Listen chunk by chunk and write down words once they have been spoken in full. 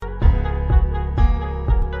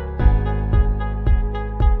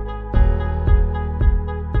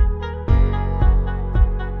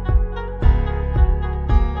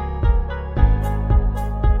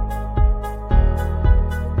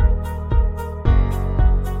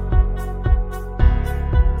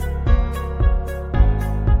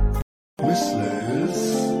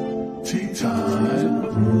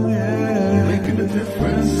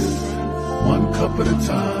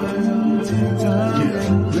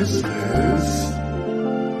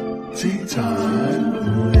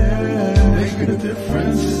time. Yeah, making a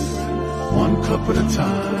difference. One cup at a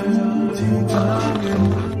time. Tea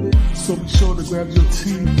time. So be sure to grab your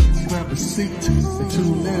tea, grab a seat, and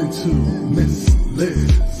tune in to Miss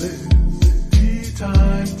Liz. Tea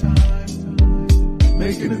time.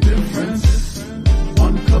 Making a difference.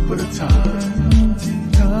 One cup at a time. Tea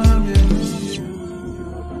time.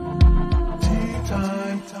 Tea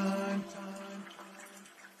time.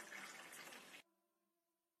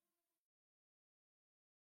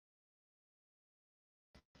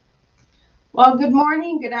 Well, good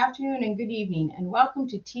morning, good afternoon, and good evening, and welcome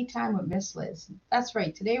to Tea Time with Miss Liz. That's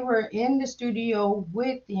right. Today we're in the studio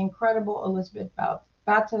with the incredible Elizabeth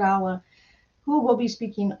Batalla, who will be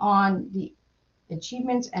speaking on the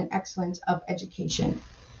achievements and excellence of education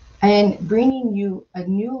and bringing you a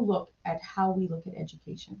new look at how we look at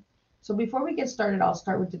education. So before we get started, I'll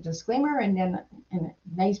start with the disclaimer and then a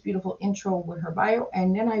nice, beautiful intro with her bio,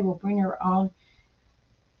 and then I will bring her on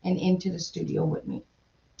and into the studio with me.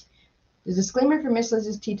 The disclaimer for Miss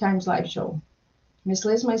Liz's Tea Times live show. Miss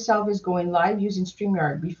Liz myself is going live using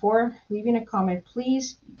StreamYard. Before leaving a comment,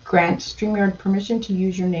 please grant StreamYard permission to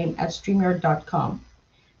use your name at StreamYard.com.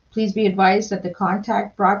 Please be advised that the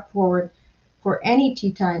contact brought forward for any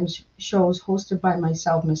Tea Times shows hosted by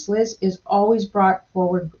myself, Miss Liz, is always brought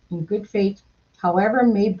forward in good faith, however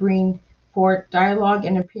may bring forth dialogue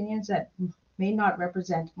and opinions that may not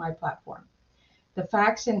represent my platform. The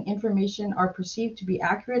facts and information are perceived to be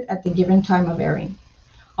accurate at the given time of airing.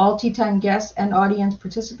 All Tea Time guests and audience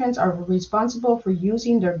participants are responsible for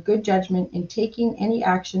using their good judgment in taking any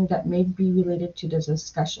action that may be related to the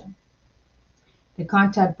discussion. The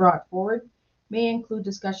content brought forward may include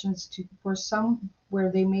discussions for some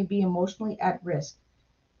where they may be emotionally at risk.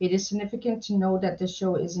 It is significant to know that this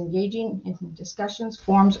show is engaging in discussions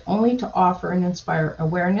forms only to offer and inspire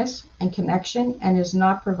awareness and connection and is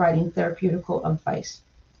not providing therapeutical advice.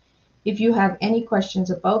 If you have any questions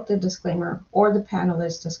about the disclaimer or the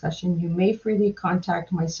panelist discussion, you may freely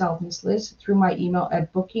contact myself, Miss Liz, through my email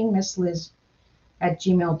at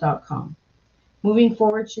bookingmissliz@gmail.com. Moving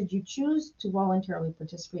forward, should you choose to voluntarily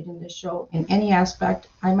participate in this show in any aspect,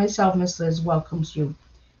 I myself, Miss Liz, welcomes you.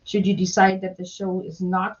 Should you decide that the show is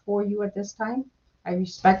not for you at this time, I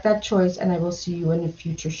respect that choice and I will see you in a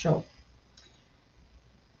future show.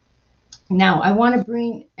 Now, I want to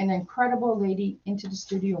bring an incredible lady into the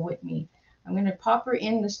studio with me. I'm going to pop her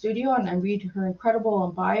in the studio and I read her incredible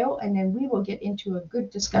bio, and then we will get into a good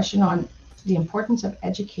discussion on the importance of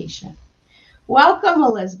education. Welcome,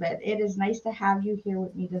 Elizabeth. It is nice to have you here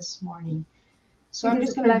with me this morning. So I'm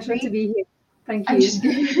just going to be here. Thank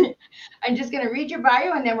you. I'm just going to read your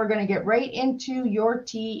bio and then we're going to get right into your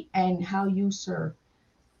tea and how you serve.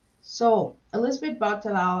 So, Elizabeth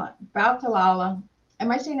Batalla,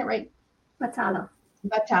 am I saying it right? Batalla.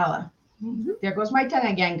 Mm-hmm. There goes my tongue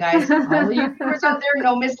again, guys. All of you viewers out there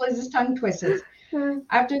know Miss Liz's tongue twists.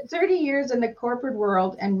 After 30 years in the corporate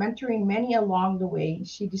world and mentoring many along the way,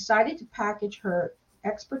 she decided to package her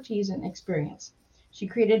expertise and experience. She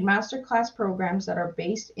created masterclass programs that are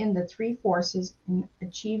based in the three forces in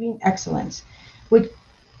achieving excellence, which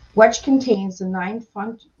contains the 9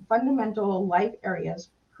 fundamental life areas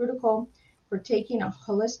critical for taking a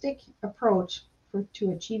holistic approach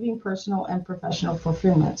to achieving personal and professional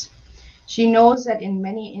fulfillments. She knows that in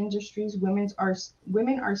many industries, women are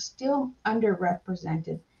still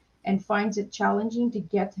underrepresented and finds it challenging to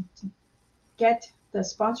get the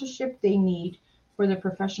sponsorship they need for their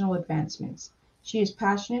professional advancements. She is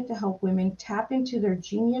passionate to help women tap into their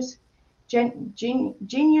genius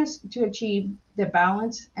to achieve the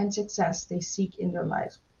balance and success they seek in their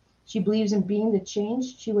lives. She believes in being the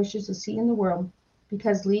change she wishes to see in the world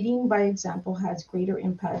because leading by example has greater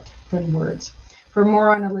impact than words. For more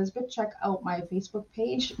on Elizabeth, check out my Facebook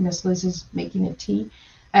page. Miss Liz is making a tea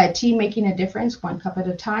making a difference, one cup at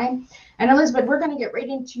a time. And Elizabeth, we're going to get right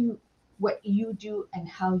into what you do and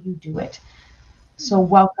how you do it. So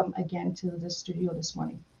welcome again to the studio this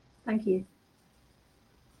morning. Thank you.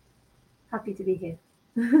 Happy to be here.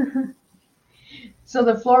 So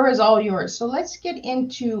the floor is all yours. So let's get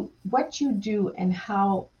into what you do and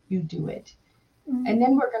how you do it. Mm-hmm. And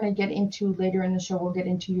then we're going to get into, later in the show, we'll get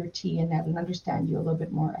into your tea and that and understand you a little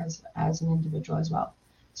bit more as an individual as well.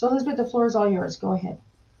 So Elizabeth, the floor is all yours. Go ahead.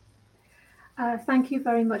 Thank you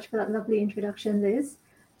very much for that lovely introduction, Liz.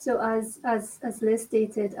 So as Liz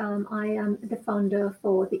stated, I am the founder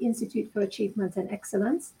for the Institute for Achievement and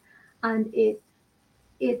Excellence, and it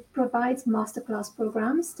provides masterclass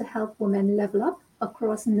programs to help women level up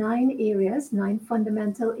across 9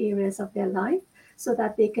 fundamental areas of their life, so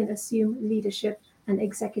that they can assume leadership and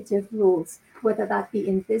executive roles, whether that be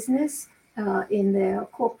in business, in their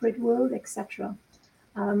corporate world, etc.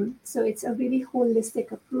 So it's a really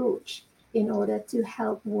holistic approach in order to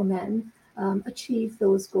help women achieve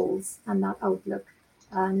those goals and that outlook.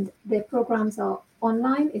 And their programs are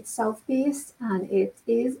online, it's self-paced, and it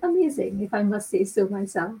is amazing, if I must say so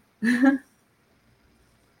myself.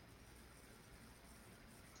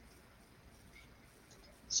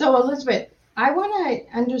 So, Elizabeth, I want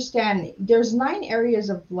to understand there's 9 areas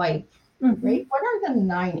of life, right? What are the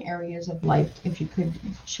 9 areas of life, if you could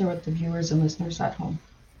share with the viewers and listeners at home?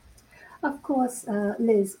 Of course,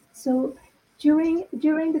 Liz. So during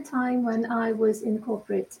the time when I was in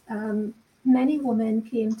corporate, many women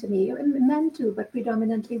came to me, men too, but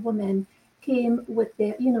predominantly women came with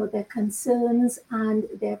their, their concerns and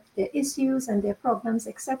their issues and their problems,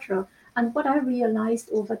 etc. And what I realized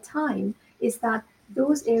over time is that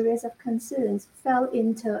those areas of concerns fell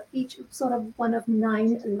into each sort of one of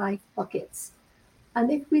 9 life buckets. And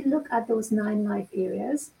if we look at those 9 life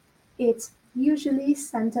areas, it's usually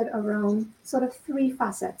centered around sort of 3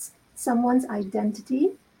 facets: someone's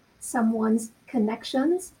identity, someone's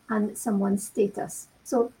connections, and someone's status.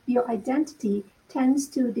 So your identity tends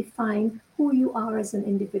to define who you are as an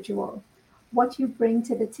individual, what you bring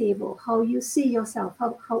to the table, how you see yourself,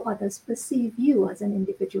 how others perceive you as an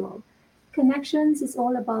individual. Connections is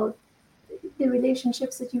all about the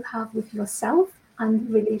relationships that you have with yourself and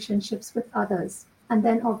relationships with others. And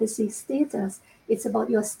then obviously status, it's about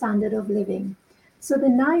your standard of living. So the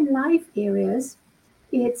 9 life areas,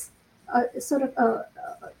 it's sort of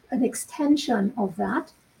an extension of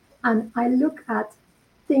that. And I look at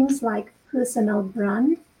things like personal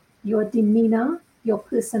brand, your demeanor, your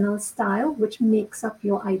personal style, which makes up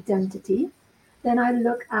your identity. Then I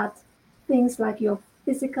look at things like your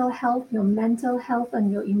physical health, your mental health,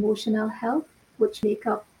 and your emotional health, which make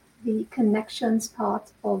up the connections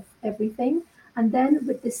part of everything. And then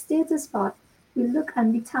with the status part, we look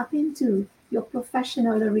and we tap into your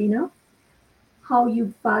professional arena, how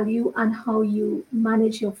you value and how you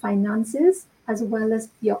manage your finances, as well as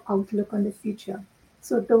your outlook on the future.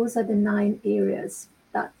 So those are the 9 areas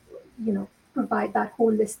that, provide that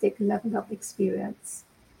holistic level of experience.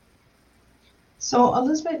 So,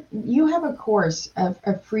 Elizabeth, you have a course,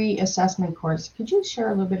 a free assessment course. Could you share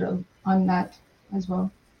a little bit on that as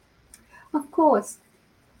well? Of course.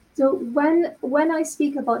 So when I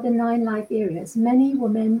speak about the 9 life areas, many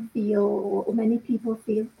women feel, or many people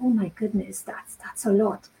feel, oh my goodness, that's a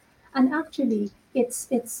lot. And actually,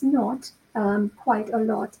 it's not quite a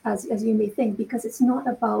lot as you may think, because it's not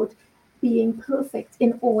about being perfect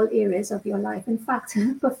in all areas of your life. In fact,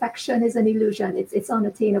 perfection is an illusion. It's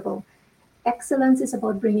unattainable. Excellence is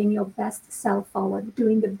about bringing your best self forward,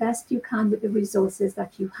 doing the best you can with the resources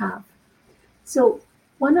that you have. So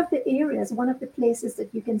one of the areas, one of the places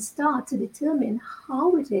that you can start to determine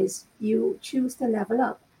how it is you choose to level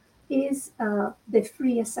up is the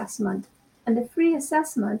free assessment. And the free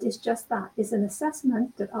assessment is just that, is an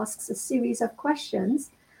assessment that asks a series of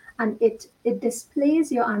questions, and it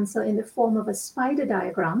displays your answer in the form of a spider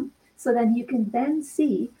diagram. So then you can then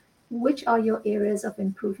see which are your areas of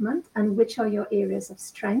improvement and which are your areas of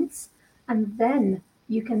strengths. And then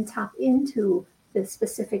you can tap into the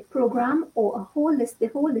specific program or the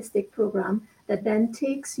holistic program that then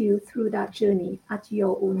takes you through that journey at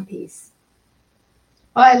your own pace.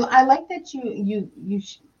 Well, I like that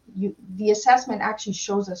the assessment actually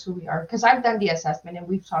shows us who we are, because I've done the assessment and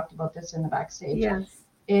we've talked about this in the backstage. Yes.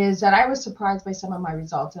 Is that I was surprised by some of my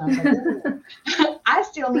results, and I was like, "Ooh, I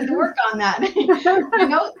still need to work on that."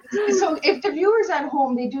 So if the viewers at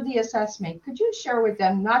home, they do the assessment, could you share with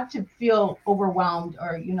them not to feel overwhelmed,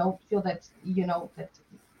 or feel that that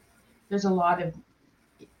there's a lot of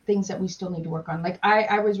things that we still need to work on. Like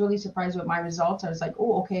I was really surprised with my results. I was like,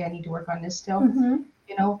 oh, okay, I need to work on this still.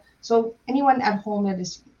 So anyone at home that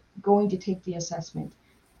is going to take the assessment,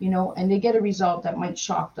 and they get a result that might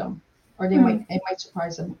shock them, or it might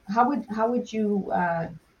surprise them. How would you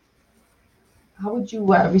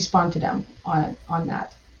respond to them on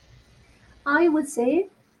that? I would say,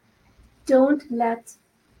 don't let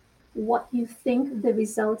what you think the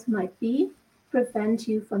result might be prevent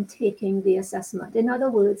you from taking the assessment. In other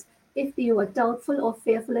words, if you are doubtful or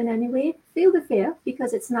fearful in any way, feel the fear,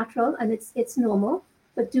 because it's natural and it's normal,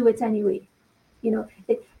 but do it anyway.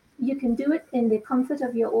 You can do it in the comfort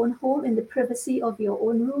of your own home, in the privacy of your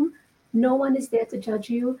own room. No one is there to judge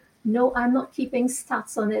you. No, I'm not keeping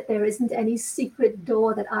stats on it. There isn't any secret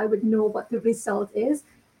door that I would know what the result is.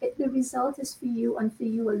 The result is for you and for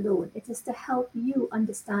you alone. It is to help you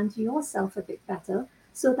understand yourself a bit better,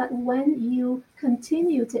 so that when you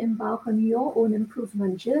continue to embark on your own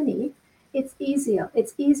improvement journey, it's easier.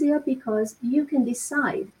 It's easier because you can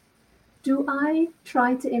decide Do I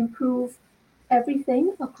try to improve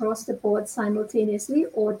everything across the board simultaneously,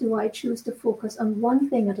 or do I choose to focus on one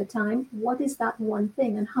thing at a time? What is that one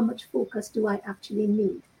thing, and how much focus do I actually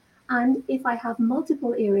need? And if I have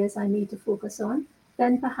multiple areas I need to focus on,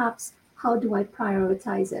 then perhaps how do I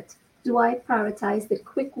prioritize it? Do I prioritize the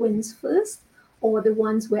quick wins first, or the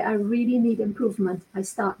ones where I really need improvement? I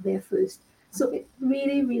start there first. So it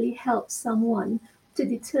really, really helps someone to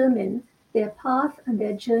determine their path and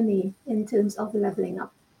their journey in terms of leveling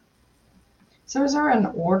up. So is there an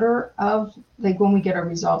order of, like, when we get our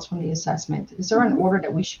results from the assessment, is there an order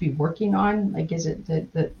that we should be working on? Like, is it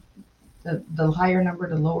the higher number,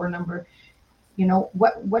 the lower number?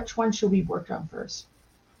 Which one should we work on first?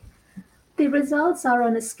 The results are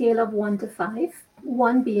on a scale of 1 to 5,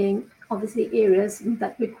 one being obviously areas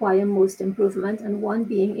that require most improvement, and one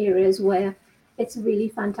being areas where it's really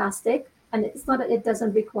fantastic. And it's not that it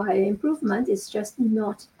doesn't require improvement, it's just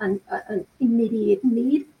not an immediate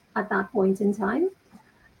need at that point in time.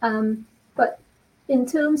 But in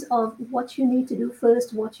terms of what you need to do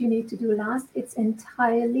first, what you need to do last, it's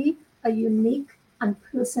entirely a unique and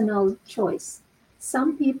personal choice.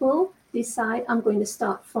 Some people decide I'm going to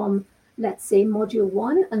start from, let's say, module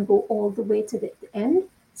 1 and go all the way to the end.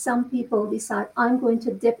 Some people decide I'm going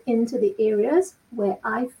to dip into the areas where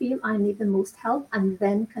I feel I need the most help and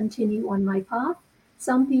then continue on my path.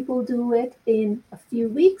 Some people do it in a few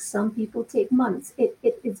weeks, some people take months. It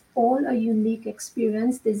is all a unique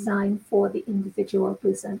experience designed for the individual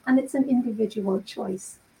person, and it's an individual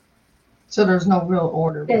choice. So there's no real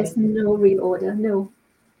order, right? There's no real order, no.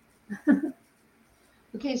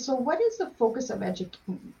 Okay, so what is the focus of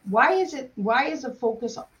education? Why is the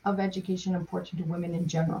focus of education important to women in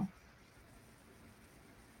general?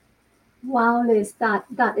 Wow, Liz, that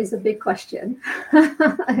is a big question.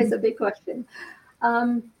 It's a big question.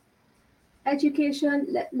 Um, Education,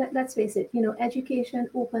 let's face it, education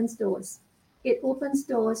opens doors. It opens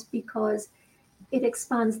doors because it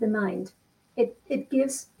expands the mind. It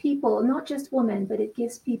gives people, not just women, but it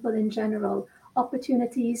gives people in general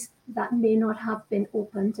opportunities that may not have been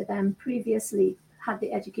open to them previously had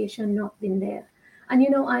the education not been there. And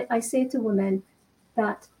I say to women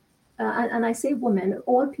that, and I say women,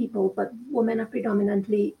 all people, but women are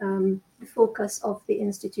predominantly the focus of the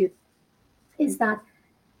Institute, is that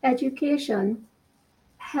education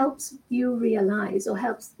helps you realize, or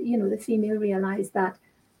helps the female realize, that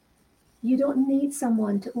you don't need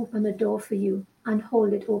someone to open a door for you and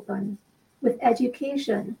hold it open. With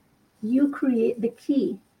education, you create the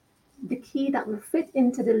key that will fit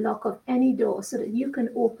into the lock of any door so that you can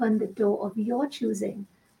open the door of your choosing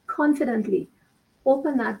confidently.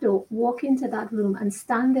 Open that door, walk into that room, and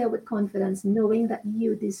stand there with confidence, knowing that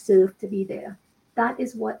you deserve to be there. That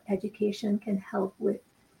is what education can help with.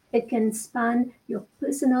 It can span your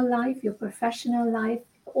personal life, your professional life,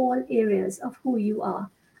 all areas of who you are,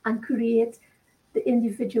 and create the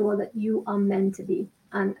individual that you are meant to be.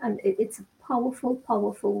 And it's a powerful,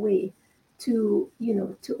 powerful way to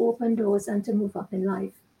open doors and to move up in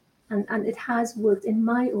life. And it has worked in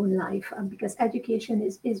my own life, because education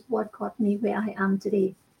is what got me where I am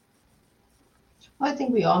today. Well, I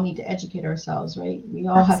think we all need to educate ourselves, right? We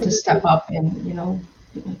all have to step Absolutely. up,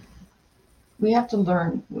 and we have to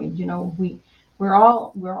learn. We're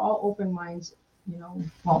all open minds.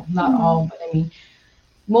 Well, not Mm, all, but I mean,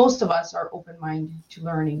 most of us are open minded to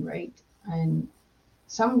learning, right? And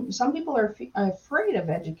some people are afraid of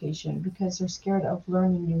education because they're scared of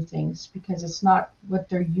learning new things because it's not what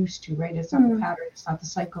they're used to, right? It's not the mm, pattern, it's not the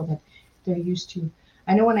cycle that they're used to.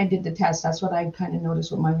 I know when I did the test, that's what I kind of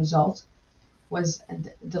noticed with my results was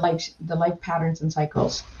the life patterns and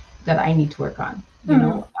cycles that I need to work on,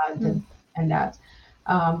 mm, the, mm. and that.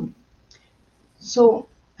 Um, so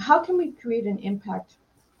how can we create an impact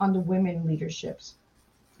on the women leaderships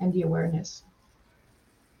and the awareness?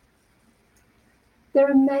 There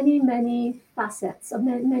are many, many facets of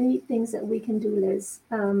many things that we can do, Liz.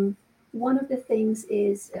 One of the things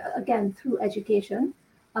is, again, through education.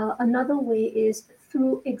 Another way is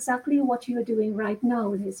through exactly what you're doing right now,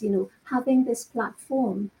 Liz, having this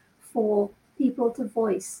platform for people to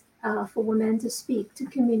voice, for women to speak, to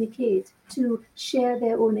communicate, to share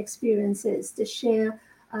their own experiences, to share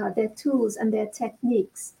their tools and their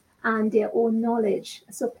techniques and their own knowledge.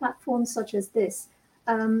 So platforms such as this,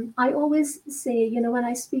 I always say, when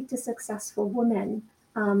I speak to successful women,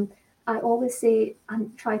 I always say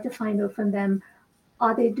and try to find out from them,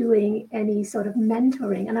 are they doing any sort of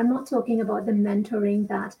mentoring? And I'm not talking about the mentoring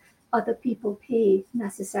that other people pay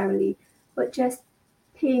necessarily, but just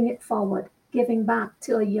paying it forward, giving back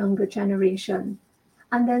to a younger generation.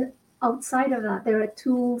 And then outside of that, there are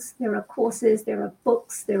tools, there are courses, there are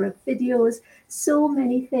books, there are videos, so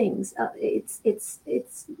many things. It's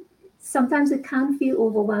sometimes it can feel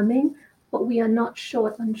overwhelming, but we are not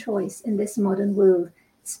short on choice in this modern world,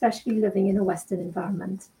 especially living in a Western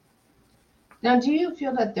environment. Now, do you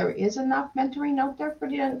feel that there is enough mentoring out there for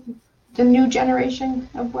the new generation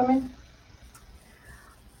of women?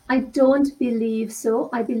 I don't believe so.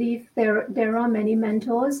 I believe there are many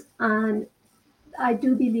mentors, and I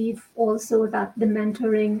do believe also that the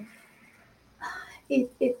mentoring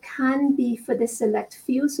it can be for the select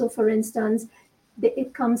few. So, for instance,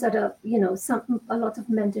 it comes at a lot of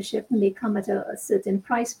mentorship may come at a certain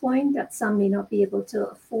price point that some may not be able to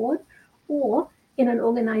afford, or in an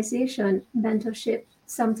organization, mentorship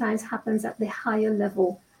sometimes happens at the higher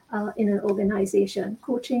level in an organization,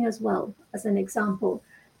 coaching as well, as an example.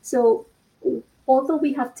 So, although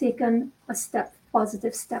we have taken a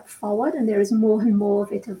positive step forward, and there is more and more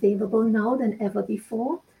of it available now than ever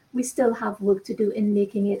before, we still have work to do in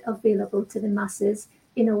making it available to the masses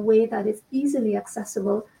in a way that is easily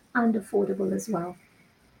accessible and affordable as well.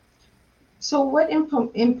 So, what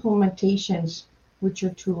implementations with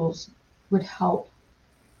your tools would help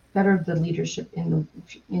better the leadership in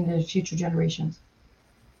the future generations?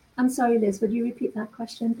 I'm sorry, Liz, would you repeat that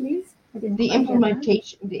question, please? I didn't The quite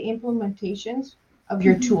get that. implementations of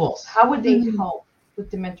your Mhm. tools, how would they Mhm. help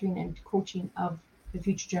with the mentoring and coaching of the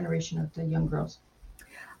future generation of the young girls?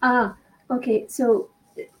 Ah, okay. So,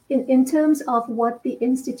 in terms of what the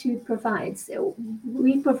Institute provides,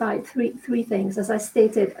 we provide three things. As I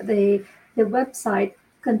stated, the website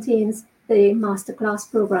contains the masterclass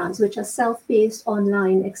programs, which are self-paced,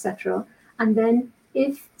 online, etc. And then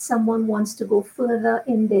if someone wants to go further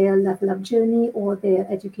in their level up journey or their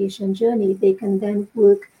education journey, they can then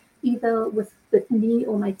work either with me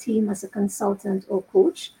or my team as a consultant or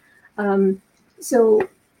coach. Um, so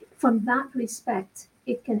from that respect,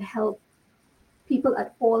 it can help people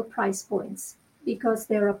at all price points because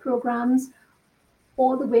there are programs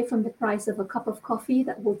all the way from the price of a cup of coffee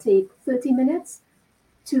that will take 30 minutes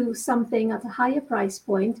to something at a higher price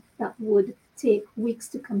point that would take weeks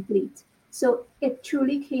to complete. So it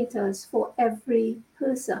truly caters for every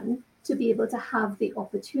person to be able to have the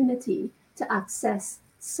opportunity to access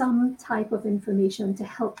some type of information to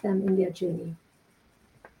help them in their journey.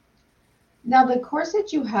 Now, the course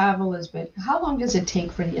that you have, Elizabeth, how long does it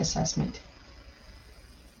take for the assessment?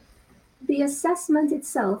 The assessment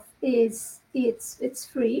itself it's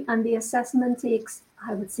free, and the assessment takes,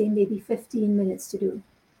 I would say, maybe 15 minutes to do.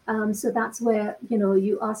 So that's where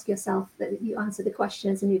you ask yourself, that you answer the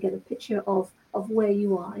questions and you get a picture of where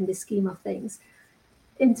you are in the scheme of things.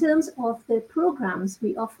 In terms of the programs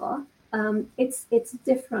we offer, it's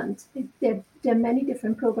different. There are many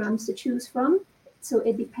different programs to choose from, so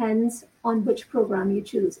it depends on which program you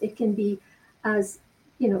choose. It can be as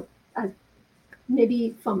you know as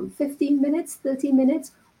maybe from 15 minutes, 30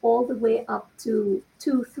 minutes, all the way up to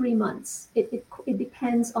 2, 3 months. It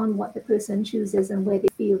depends on what the person chooses and where they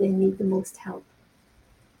feel they need the most help.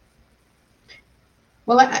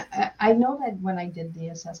 Well, I know that when I did the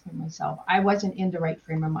assessment myself, I wasn't in the right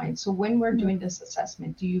frame of mind. So when we're doing this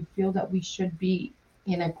assessment, do you feel that we should be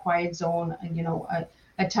in a quiet zone,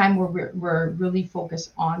 a time where we're really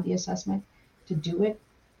focused on the assessment to do it?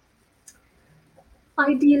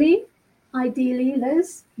 Ideally, ideally,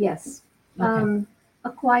 Liz, yes. Okay. A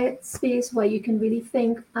quiet space where you can really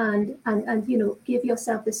think and give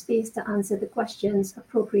yourself the space to answer the questions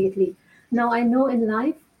appropriately. Now, I know in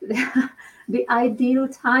life the ideal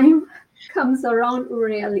time comes around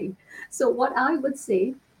rarely. So what I would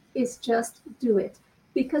say is just do it,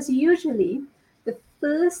 because usually the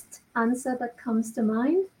first answer that comes to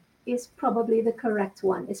mind is probably the correct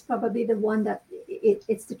one. It's probably the one that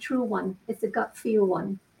it's the true one. It's the gut feel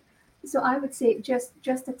one. So I would say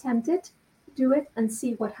just attempt it, do it, and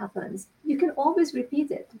see what happens. You can always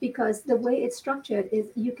repeat it because the way it's structured is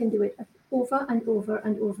you can do it over and over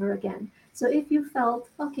and over again. So if you felt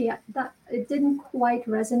okay that it didn't quite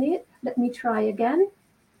resonate, let me try again.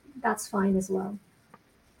 That's fine as well.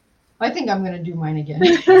 I think I'm going to do mine again.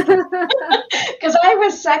 Because I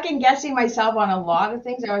was second guessing myself on a lot of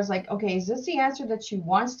things. I was like, okay, is this the answer that she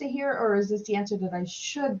wants to hear, or is this the answer that I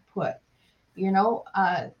should put? You know,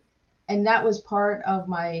 and that was part of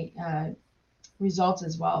my results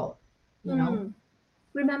as well. You know, Mm.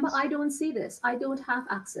 Remember, I don't see this. I don't have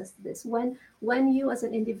access to this. When you as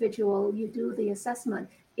an individual you do the assessment,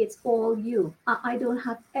 it's all you. I don't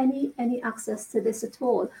have any access to this at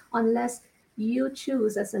all unless you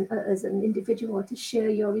choose as an individual to share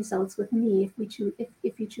your results with me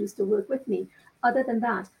if you choose to work with me. Other than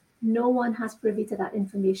that, no one has privy to that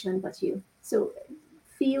information but you. So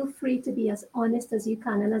feel free to be as honest as you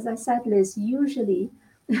can. And as I said, Liz, usually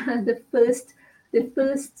the first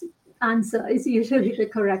answer is usually the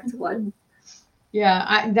correct one.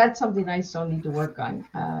 Yeah, that's something I still need to work on.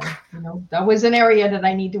 That was an area that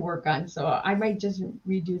I need to work on. So I might just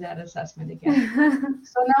redo that assessment again.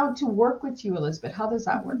 So now to work with you, Elizabeth, how does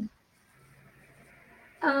that work?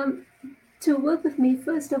 um, to work with me,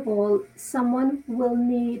 first of all,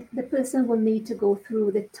 the person will need to go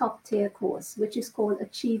through the top tier course, which is called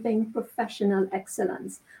Achieving Professional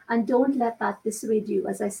Excellence. And don't let that dissuade you.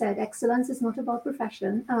 As I said, excellence is not about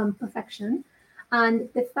perfection. And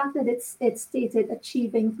the fact that it's stated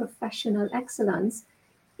Achieving Professional Excellence,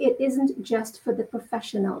 it isn't just for the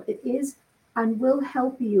professional. It is and will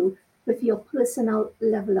help you with your personal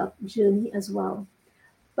level up journey as well.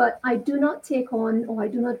 But I do not take on or I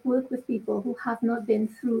do not work with people who have not been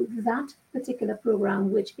through that particular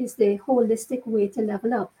program, which is the holistic way to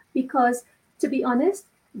level up. Because to be honest,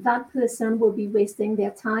 that person will be wasting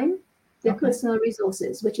their time, their Okay. personal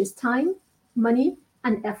resources, which is time, money,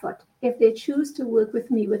 and effort, if they choose to work with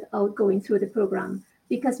me without going through the program.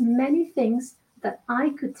 Because many things that I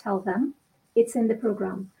could tell them, it's in the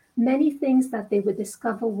program. Many things that they would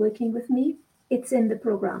discover working with me, it's in the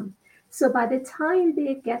program. So by the time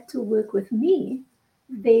they get to work with me,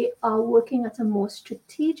 they are working at a more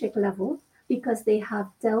strategic level because they have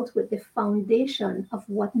dealt with the foundation of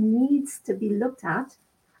what needs to be looked at.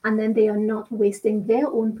 And then they are not wasting their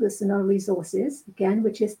own personal resources, again,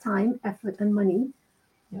 which is time, effort, and money,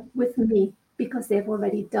 Yep. with me because they've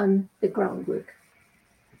already done the groundwork.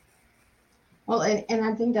 Well, and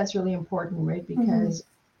I think that's really important, right? Because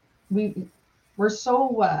we're so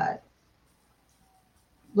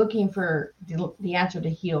looking for the answer to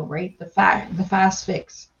heal, right? The fast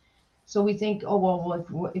fix. So we think, oh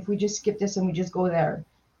well, if we just skip this and we just go there,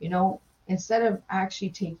 instead of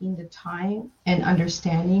actually taking the time and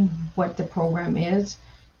understanding what the program is,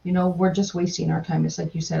 we're just wasting our time. It's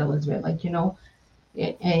like you said, Elizabeth,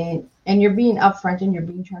 and you're being upfront and you're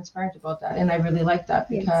being transparent about that, and I really like that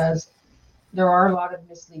Yes. because there are a lot of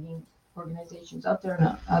misleading organizations out there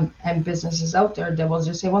and businesses out there that will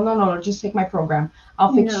just say, well, no, just take my program.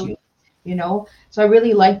 I'll fix No. you. So I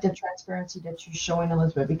really like the transparency that you're showing,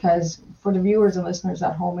 Elizabeth, because for the viewers and listeners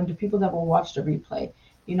at home and the people that will watch the replay,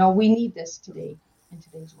 we need this today in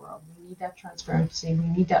today's world. We need that transparency. We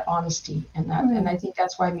need that honesty and I think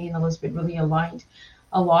that's why me and Elizabeth really aligned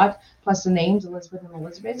a lot, plus the names Elizabeth and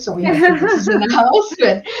Elizabeth. So we have physicists in the house.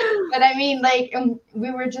 But I mean,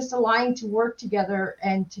 we were just aligned to work together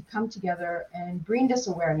and to come together and bring this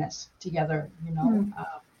awareness together.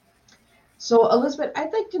 So Elizabeth,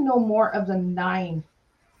 I'd like to know more of the 9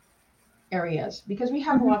 areas because we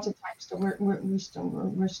have lots of time. So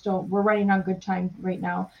we're running on good time right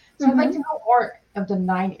now. So I'd like to know more of the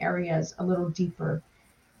 9 areas a little deeper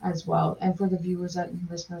as well, and for the viewers and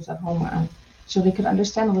listeners at home, so they could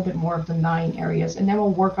understand a little bit more of the 9 areas, and then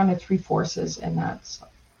we'll work on the 3 forces, and that's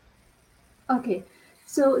Okay,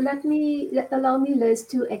 so allow me, Liz,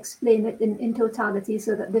 to explain it in totality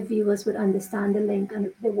so that the viewers would understand the link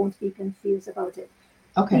and they won't be confused about it.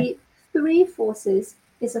 okay. The 3 forces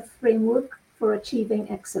is a framework for achieving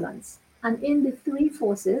excellence. And in the 3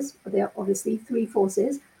 forces, there are obviously 3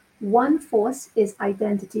 forces. One force is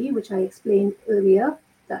identity, which I explained earlier,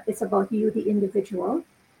 that it's about you, the individual.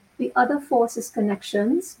 The other force is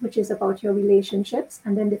connections, which is about your relationships.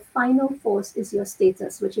 And then the final force is your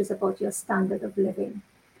status, which is about your standard of living.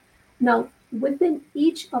 Now, within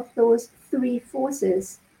each of those 3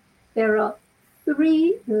 forces, there are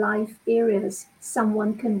 3 life areas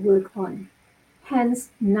someone can work on,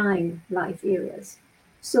 hence 9 life areas.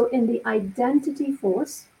 So in the identity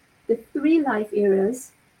force, the 3 life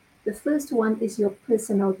areas, the first one is your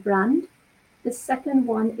personal brand. The second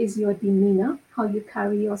one is your demeanor, how you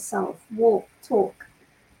carry yourself, walk, talk.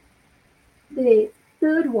 The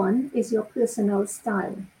third one is your personal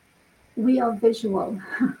style. We are visual,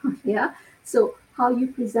 yeah? So how you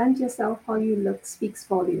present yourself, how you look speaks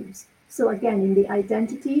volumes. So again, in the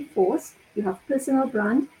identity force, you have personal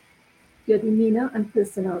brand, your demeanor, and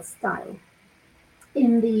personal style.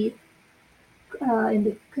 In the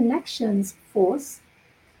connections force,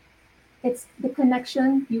 it's the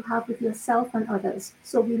connection you have with yourself and others.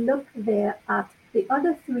 So we look there at the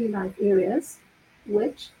other 3 life areas,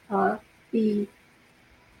 which are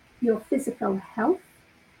your physical health,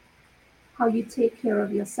 how you take care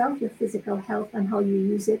of yourself, your physical health, and how you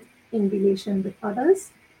use it in relation with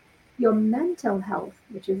others. Your mental health,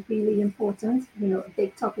 which is really important, a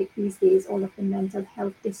big topic these days, all of the mental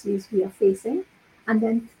health issues we are facing. And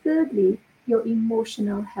then thirdly, your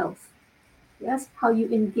emotional health. Yes, how you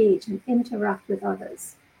engage and interact with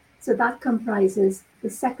others. So that comprises the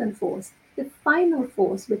second force. The final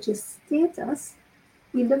force, which is status,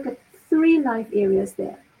 we look at three life areas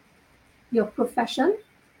there. Your profession,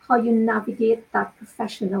 how you navigate that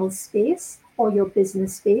professional space or your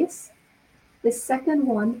business space. The second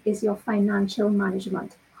one is your financial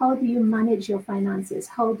management. How do you manage your finances?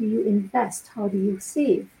 How do you invest? How do you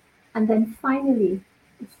save? And then finally,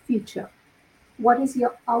 the future. What is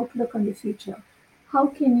your outlook on the future? How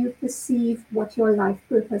can you perceive what your life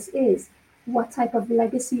purpose is? What type of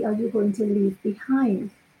legacy are you going to leave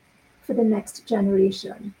behind for the next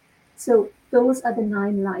generation? So, those are the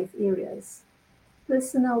 9 life areas: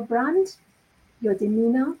 personal brand, your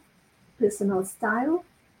demeanor, personal style,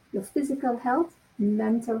 your physical health,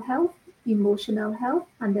 mental health, emotional health,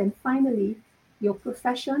 and then finally, your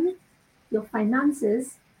profession, your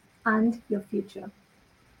finances, and your future.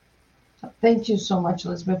 Thank you so much,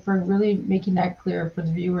 Elizabeth, for really making that clear for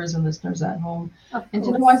the viewers and listeners at home, Of and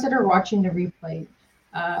to the course. ones that are watching the replay,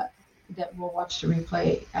 uh, that will watch the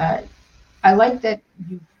replay. I like that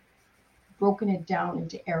you've broken it down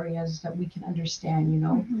into areas that we can understand.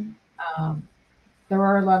 Mhm. Um, there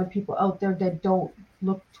are a lot of people out there that don't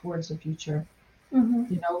look towards the future,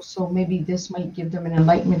 Mhm. so maybe this might give them an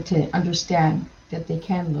enlightenment to understand that they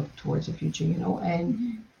can look towards the future,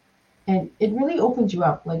 Mhm. and it really opens you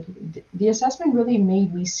up. Like the assessment really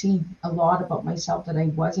made me see a lot about myself that I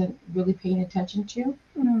wasn't really paying attention to.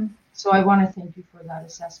 Mhm. So I want to thank you for that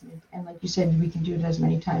assessment. And like you said, we can do it as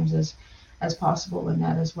many times as possible in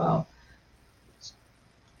that as well.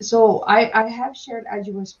 So I have shared as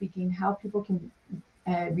you were speaking how people can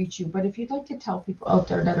reach you. But if you'd like to tell people out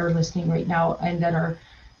there that are listening right now and that are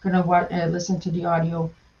going to listen to the audio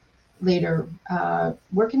later,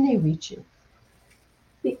 where can they reach you?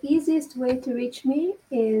 The easiest way to reach me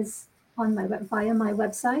is on my via my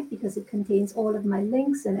website, because it contains all of my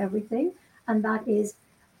links and everything, and that is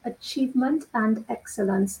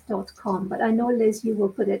achievementandexcellence.com. But I know, Liz, you will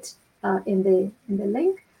put it in the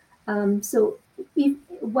link. So if,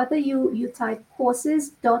 whether you type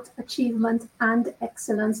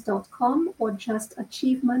courses.achievementandexcellence.com or just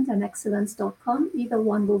achievementandexcellence.com, either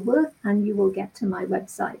one will work, and you will get to my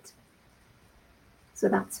website. So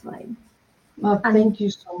that's fine. Well, And thank you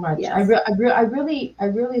so much. yes. I really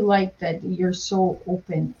like that you're so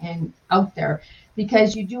open and out there,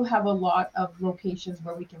 because you do have a lot of locations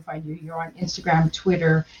where we can find you. You're on Instagram,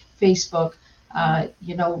 Twitter, Facebook,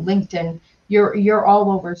 LinkedIn. You're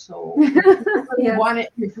all over. So if people really Yes. want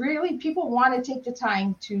it, if really people want to take the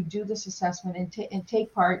time to do this assessment and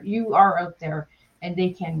take part, you are out there and they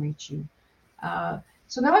can reach you. Uh,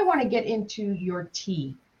 so now I want to get into your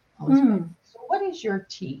T, Elizabeth. Mm. So what is your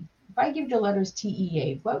T? If I give the letters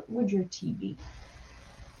TEA, what would your T be?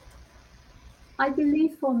 I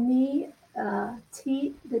believe for me,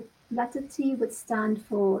 the letter T would stand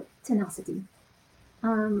for tenacity.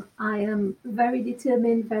 I am very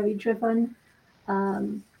determined, very driven,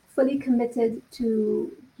 fully committed to,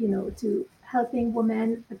 to helping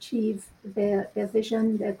women achieve their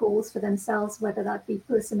vision, their goals for themselves, whether that be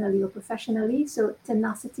personally or professionally. So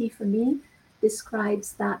tenacity for me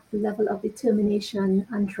describes that level of determination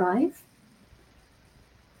and drive.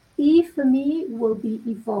 E for me will be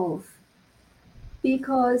evolve,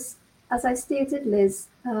 because, as I stated, Liz,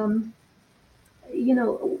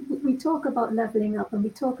 we talk about leveling up, and we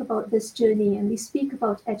talk about this journey, and we speak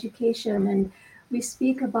about education, and we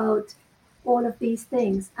speak about all of these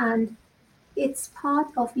things. And it's part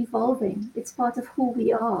of evolving, it's part of who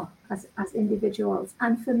we are as individuals.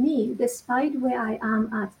 And for me, despite where I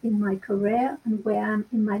am at in my career and where I am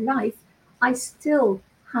in my life, I still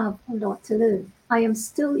have a lot to learn. I am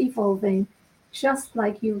still evolving, just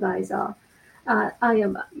like you guys are. I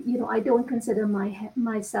am, I don't consider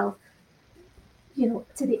myself,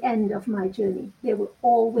 to the end of my journey. There will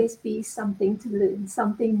always be something to learn,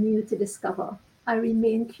 something new to discover. I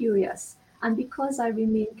remain curious. And because I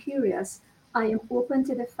remain curious, I am open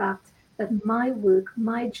to the fact that my work,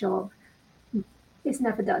 my job is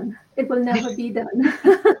never done. It will never be done.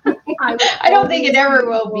 I will I don't think it always ever be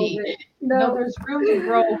will be. evolving. No. There's room to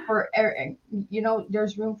grow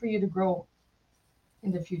there's room for you to grow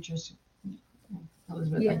in the future,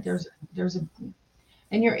 Elizabeth. Like Yes. there's a,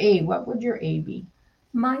 and your A, what would your A be?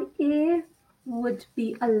 My A would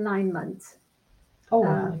be alignment. Oh, I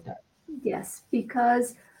Uh, like that. yes,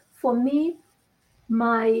 because for me,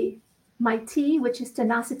 my my T, which is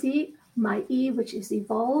tenacity, my E, which is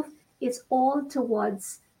evolve, it's all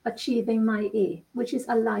towards achieving my A, which is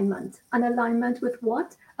alignment. An alignment with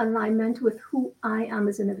what? Alignment with who I am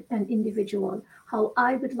as an individual, how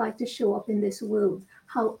I would like to show up in this world,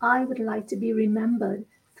 how I would like to be remembered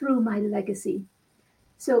through my legacy.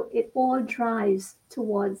 So it all drives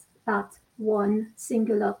towards that one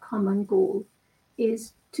singular common goal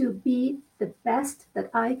is to be the best that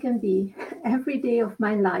I can be every day of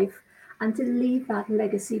my life and to leave that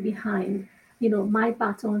legacy behind, my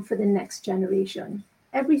baton for the next generation.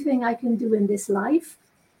 Everything I can do in this life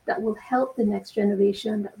that will help the next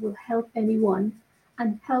generation, that will help anyone,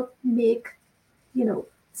 and help make,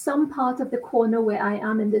 some part of the corner where I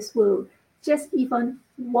am in this world, just even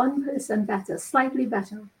one person better, slightly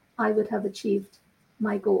better, I would have achieved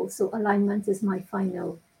my goal. So alignment is my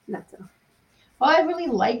final letter. Well, I really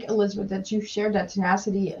like, Elizabeth, that you shared that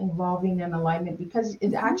tenacity involving an alignment, because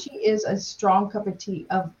it actually is a strong cup of tea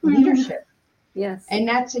of leadership. Yes. And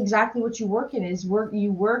that's exactly what you work in,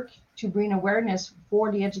 you work to bring awareness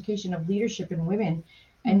for the education of leadership in women.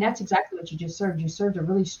 And that's exactly what you just served. You served a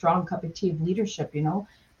really strong cup of tea of leadership.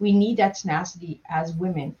 We need that tenacity as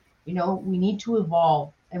women. We need to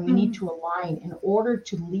evolve and we need to align in order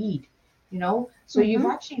to lead. So you've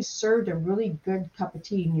actually served a really good cup of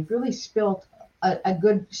tea, and you've really spilled a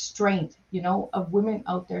good strength, of women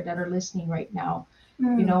out there that are listening right now.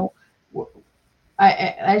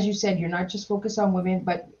 As you said, you're not just focused on women,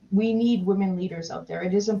 but we need women leaders out there.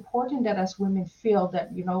 It is important that us women feel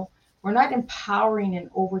that, we're not empowering and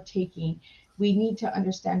overtaking. We need to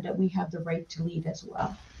understand that we have the right to lead as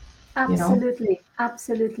well. Absolutely,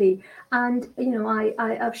 absolutely. And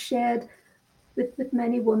I've shared with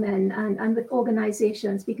many women and with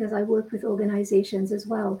organizations, because I work with organizations as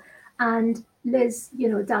well. And Liz,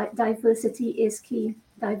 diversity is key.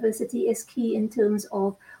 Diversity is key in terms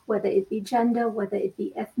of whether it be gender, whether it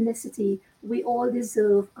be ethnicity. We all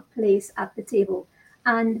deserve a place at the table.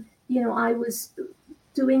 And I was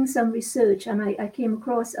doing some research, and I came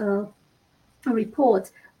across a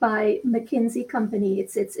report by McKinsey company.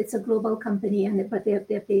 It's a global company, but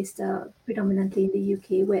they're based predominantly in the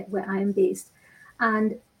UK, where I am based.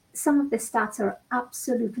 And some of the stats are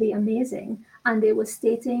absolutely amazing. And they were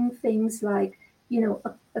stating things like,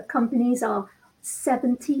 companies are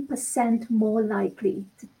 70% more likely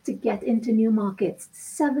to get into new markets,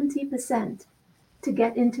 70% to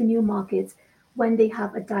get into new markets when they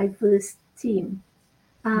have a diverse team.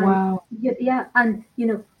 And Wow. yeah, and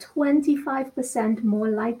 25% more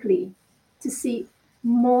likely to see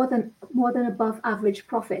more than above average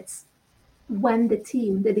profits when the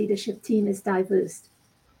leadership team is diverse.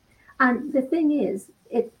 And the thing is,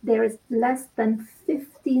 there is less than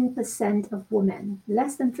 15% of women,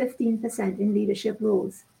 less than 15% in leadership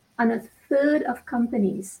roles. And a third of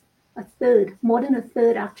companies, more than a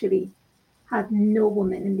third actually, have no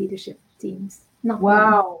women in leadership teams. Not one.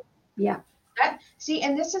 Wow. Yeah.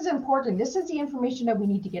 And this is important. This is the information that we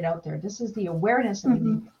need to get out there. This is the awareness that we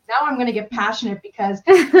need. Now I'm going to get passionate, because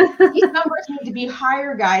these numbers need to be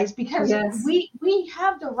higher, guys, because Yes. we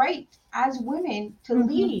have the right as women to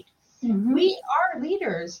lead. We are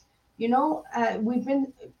leaders. We've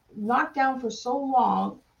been knocked down for so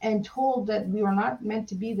long and told that we are not meant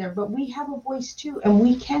to be there, but we have a voice too, and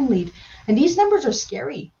we can lead. And these numbers are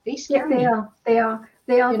scary. They scare me. They are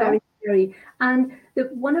very scary. And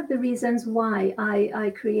one of the reasons why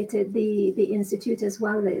I created the institute as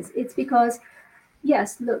well is it's because,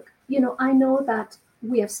 yes, look, I know that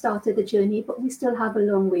we have started the journey, but we still have a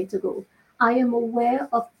long way to go. I am aware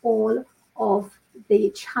of all of the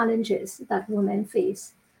challenges that women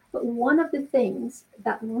face. But one of the things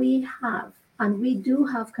that we have, and we do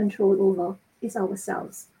have control over, is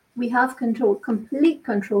ourselves. We have complete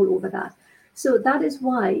control over that. So that is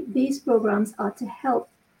why these programs are to help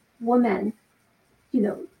women,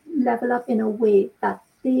 level up in a way that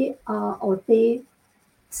they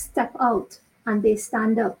step out and they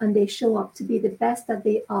stand up and they show up to be the best that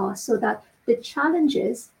they are, so that the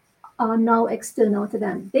challenges are now external to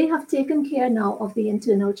them. They have taken care now of the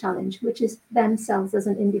internal challenge, which is themselves as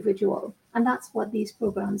an individual. And that's what these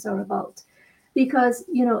programs are about. Because,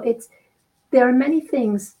 there are many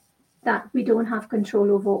things that we don't have control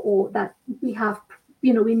over, or that we have,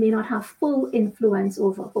 we may not have full influence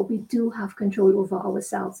over, but we do have control over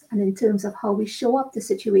ourselves. And in terms of how we show up to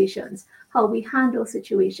situations, how we handle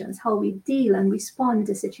situations, how we deal and respond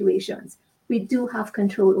to situations, we do have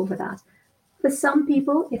control over that. For some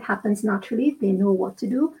people, it happens naturally. They know what to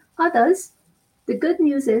do. Others, the good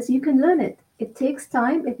news is you can learn it. It takes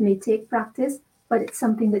time. It may take practice, but it's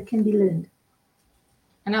something that can be learned.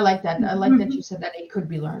 And I like that. I like that you said that it could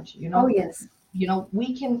be learned. Oh, yes.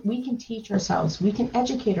 We can teach ourselves. We can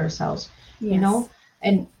educate ourselves. Yes.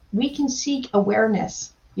 And we can seek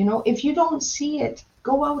awareness. If you don't see it,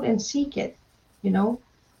 go out and seek it.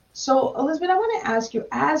 So Elizabeth, I want to ask you,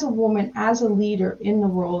 as a woman, as a leader in the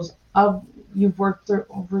roles of, you've worked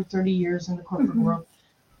over 30 years in the corporate world,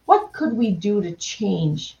 what could we do to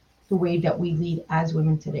change the way that we lead as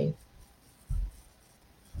women today?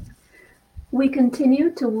 We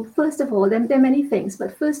continue to, first of all, there are many things,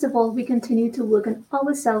 but first of all, we continue to work on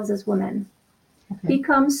ourselves as women. Okay.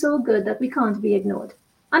 Become so good that we can't be ignored.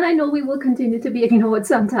 And I know we will continue to be ignored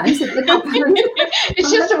sometimes. It happens.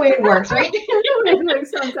 It's just the way it works, right? The way it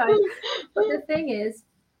works sometimes. But the thing is,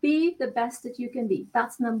 be the best that you can be.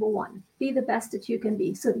 That's number one. Be the best that you can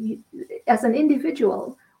be. So you, as an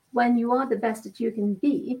individual, when you are the best that you can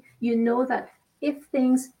be, you know that if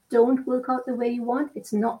things don't work out the way you want,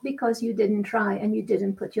 it's not because you didn't try and you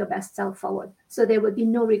didn't put your best self forward. So there would be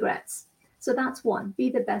no regrets. So that's one. Be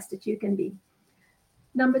the best that you can be.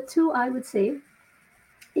 Number two, I would say,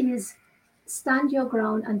 is stand your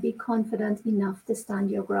ground and be confident enough to stand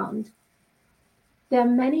your ground. There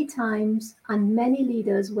are many times and many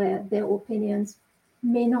leaders where their opinions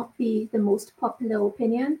may not be the most popular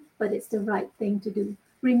opinion, but it's the right thing to do.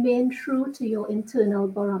 Remain true to your internal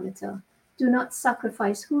barometer. Do not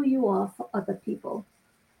sacrifice who you are for other people.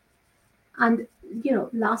 And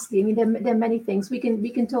lastly, I mean, there are many things we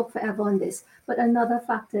can talk forever on this, but another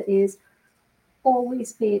factor is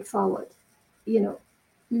always pay it forward.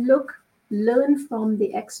 Learn from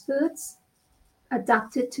the experts,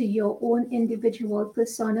 adapt it to your own individual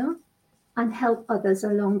persona, and help others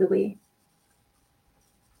along the way.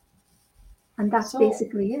 And that's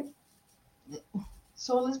basically it.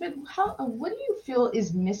 So Elizabeth, what do you feel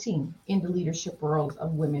is missing in the leadership world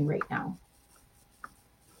of women right now?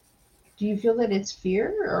 Do you feel that it's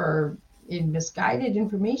fear or in misguided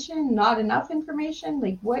information, not enough information?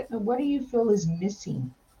 Like what do you feel is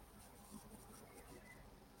missing?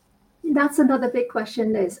 That's another big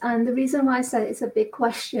question, Liz. And the reason why I said it's a big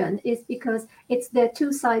question is because there are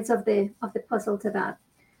two sides of the puzzle to that.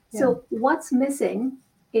 Yeah. So what's missing?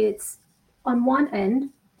 It's on one end,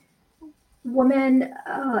 women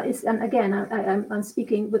and again, I'm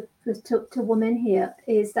speaking to women here,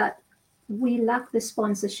 is that we lack the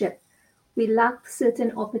sponsorship. We lack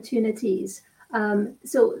certain opportunities.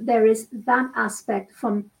 So there is that aspect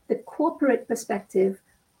from the corporate perspective,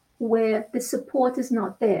 where the support is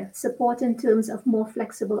not there. Support in terms of more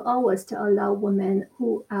flexible hours to allow women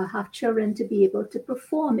who have children to be able to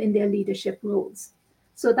perform in their leadership roles.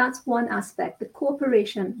 So that's one aspect, the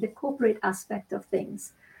corporate aspect of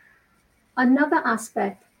things. Another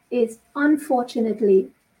aspect is,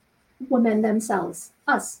 unfortunately, women themselves,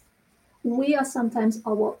 us. We are sometimes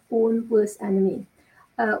our own worst enemy.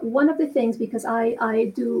 One of the things, because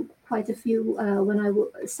I do quite a few, when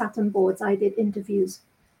I sat on boards, I did interviews.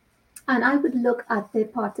 And I would look at the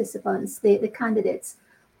participants, the candidates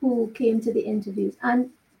who came to the interviews. And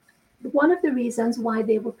one of the reasons why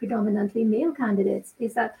they were predominantly male candidates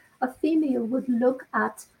is that a female would look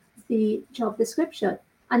at the job description.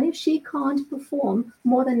 And if she can't perform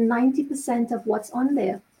more than 90% of what's on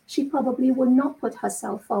there, she probably would not put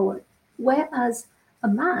herself forward. Whereas a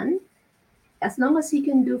man, as long as he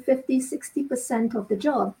can do 50, 60% of the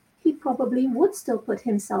job, he probably would still put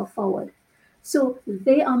himself forward. So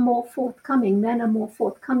they are more forthcoming, men are more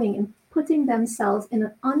forthcoming in putting themselves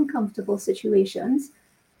in uncomfortable situations,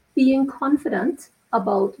 being confident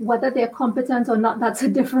about whether they're competent or not. That's a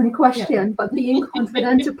different question, but being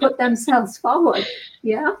confident to put themselves forward.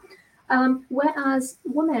 Yeah. Whereas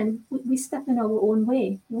women, we step in our own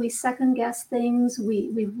way. We second guess things,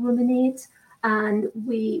 we ruminate, and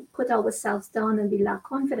we put ourselves down and we lack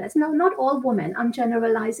confidence. Now, not all women, I'm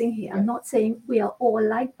generalizing here. I'm not saying we are all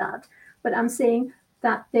like that. But I'm saying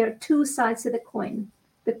that there are two sides to the coin.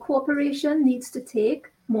 The corporation needs to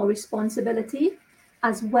take more responsibility,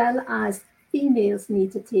 as well as women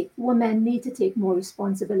need to take more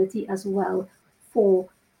responsibility as well for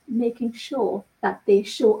making sure that they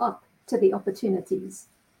show up to the opportunities.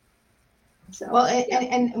 So, well,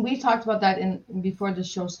 and we talked about that before the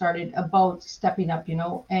show started, about stepping up,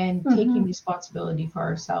 and taking responsibility for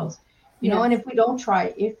ourselves, you know, and if we don't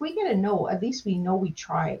try, if we get a no, at least we know we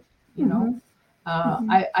tried.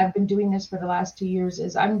 I've been doing this for the last 2 years.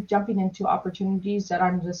 Is I'm jumping into opportunities that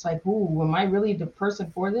I'm just like, ooh, am I really the person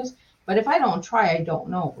for this? But if I don't try, I don't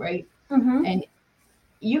know, right? And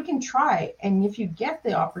you can try, and if you get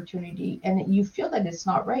the opportunity and you feel that it's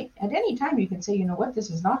not right, at any time you can say, you know what, this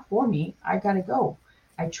is not for me. I gotta go.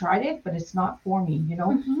 I tried it, but it's not for me.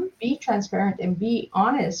 Be transparent and be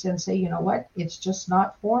honest and say, you know what, it's just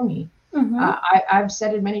not for me. I've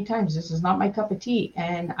said it many times. This is not my cup of tea,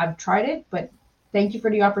 and I've tried it. But thank you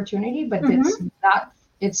for the opportunity. But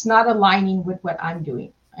it's not aligning with what I'm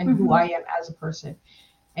doing and who I am as a person.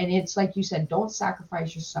 And it's like you said, don't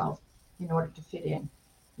sacrifice yourself in order to fit in.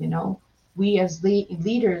 We as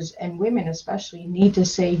leaders and women especially need to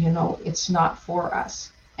say, it's not for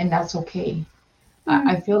us, and that's okay.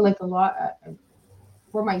 I feel like a lot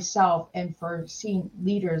for myself and for seeing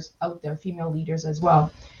leaders out there, female leaders as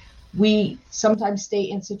well. We sometimes stay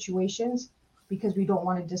in situations because we don't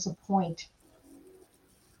want to disappoint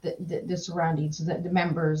the surroundings, the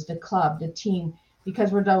members, the club, the team,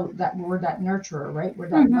 because we're that nurturer, right? We're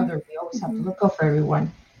that Mm-hmm. mother. We always have to Mm-hmm. look out for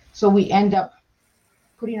everyone. So we end up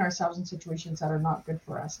putting ourselves in situations that are not good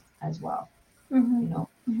for us as well, Mm-hmm. you know.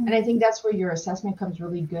 Mm-hmm. And I think that's where your assessment comes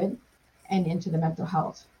really good, and into the mental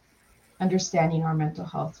health, understanding our mental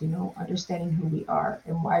health, understanding who we are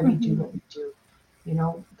and why we do Mm-hmm. what we do,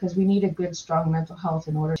 because we need a good, strong mental health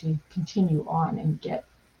in order to continue on and get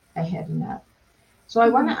ahead in that. So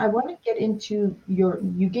Mm-hmm. I wanna get into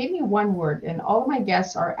you gave me one word, and all of my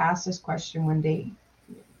guests are asked this question when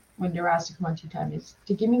they're asked to come on Tea Time, is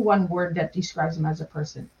to give me one word that describes them as a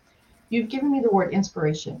person. You've given me the word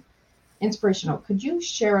inspiration. Inspirational. Could you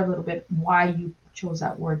share a little bit why you chose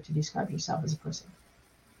that word to describe yourself as a person?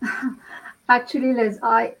 Actually, Liz,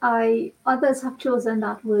 others have chosen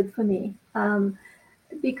that word for me,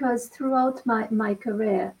 because throughout my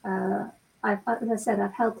career, as I said,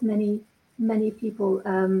 I've helped many people.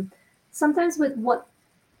 Sometimes with what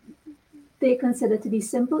they consider to be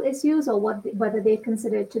simple issues, or whether they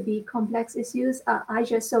consider it to be complex issues. I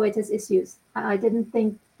just saw it as issues. I didn't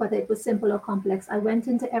think whether it was simple or complex. I went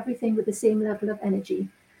into everything with the same level of energy.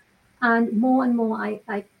 And more,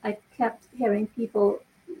 I kept hearing people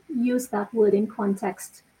use that word in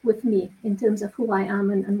context with me in terms of who I am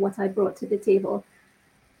and what I brought to the table.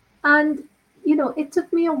 And, it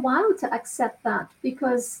took me a while to accept that,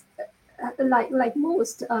 because like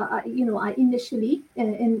most, I initially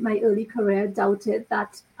in my early career doubted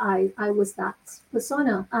that I was that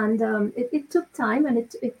persona, and it took time, and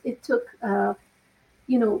it took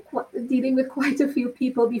dealing with quite a few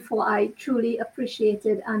people before I truly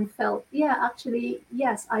appreciated and felt, yeah, actually,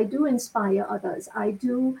 yes, I do inspire others. I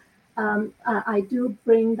do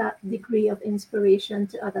bring that degree of inspiration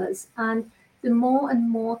to others, and the more and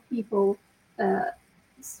more people uh,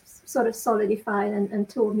 sort of solidified and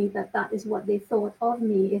told me that that is what they thought of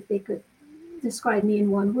me, if they could describe me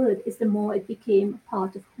in one word, is the more it became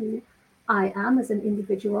part of who I am as an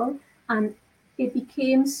individual. And it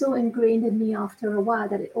became so ingrained in me after a while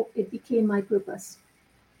that it became my purpose,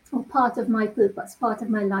 or part of my purpose, part of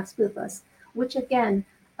my life's purpose, which again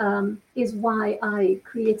is why I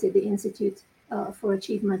created the Institute for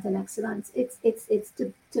Achievement and Excellence. It's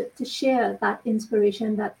to share that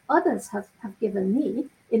inspiration that others have given me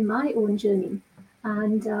in my own journey,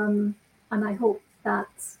 and I hope that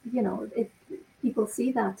people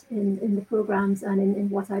see that in the programs and in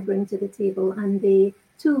what I bring to the table, and they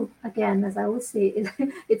too, again, as I always say,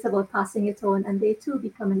 it's about passing it on, and they too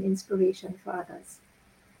become an inspiration for others.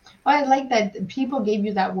 Well, I like that people gave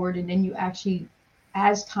you that word, and then you actually,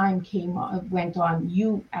 as time went on,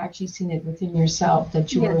 you actually seen it within yourself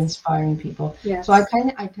that you were Yes, inspiring people. So yes. I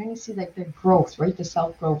kind of see like the growth, right? The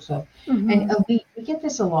self growth. So, and Mm-hmm. we get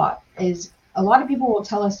this a lot. Is a lot of people will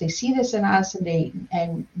tell us they see this in us,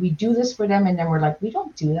 and we do this for them, and then we're like, we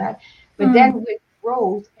don't do that. But Mm, then with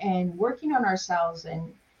growth and working on ourselves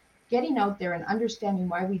and getting out there and understanding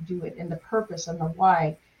why we do it and the purpose and the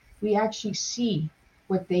why, we actually see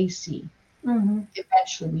what they see. mm-hmm.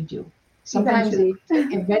 Eventually we do. Sometimes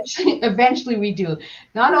Eventually. eventually we do.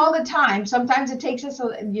 Not all the time. Sometimes it takes us,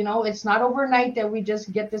 it's not overnight that we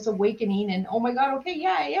just get this awakening and, oh my God, okay,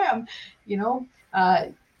 yeah, I am. You know, uh,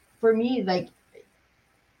 for me, like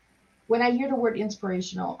when I hear the word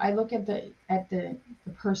inspirational, I look at the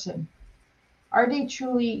person. Are they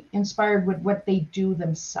truly inspired with what they do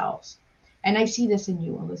themselves? And I see this in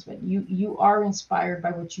you, Elizabeth. You are inspired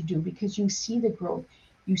by what you do because you see the growth,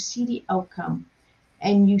 you see the outcome,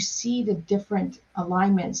 and you see the different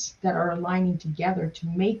alignments that are aligning together to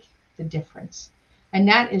make the difference. And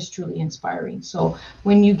that is truly inspiring. So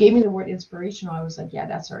when you gave me the word inspirational, I was like, yeah,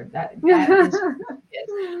 that's our that is what it is.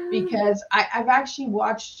 Because I've actually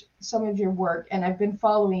watched some of your work, and I've been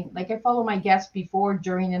following, like I follow my guests before,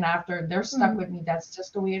 during, and after. They're stuck Mm, with me. That's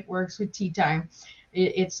just the way it works with Tea Time.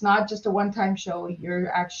 It's not just a one-time show.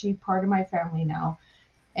 You're actually part of my family now.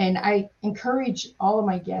 And I encourage all of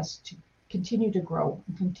my guests to continue to grow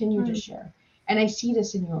and continue to mm, share. And I see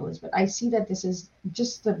this in you, Elizabeth. I see that this is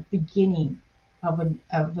just the beginning of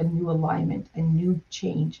a new alignment, a new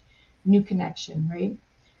change, new connection, right?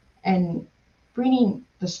 And bringing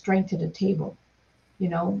the strength to the table, you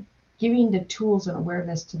know, giving the tools and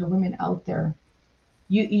awareness to the women out there.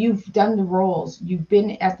 You've done the roles, you've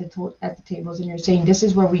been at at the tables, and you're saying this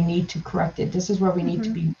is where we need to correct it. This is where we need to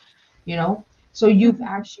mm-hmm, be, you know. So you've mm-hmm,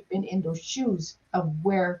 actually been in those shoes of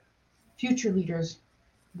where future leaders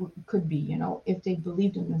could be, if they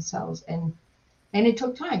believed in themselves and And it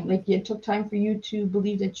took time. Like it took time for you to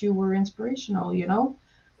believe that you were inspirational, you know?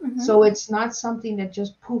 Hmm. So it's not something that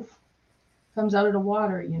just poof comes out of the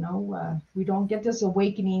water, you know? We don't get this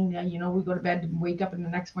awakening, you know, we go to bed and wake up in the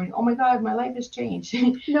next morning, oh my God, my life has changed.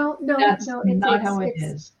 No, no, That's no. It not takes how it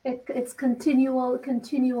is. it's continual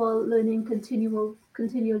learning,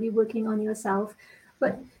 continually working on yourself.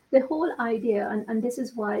 But the whole idea, and this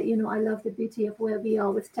is why, I love the beauty of where we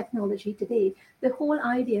are with technology today. The whole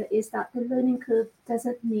idea is that the learning curve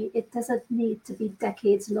doesn't need to be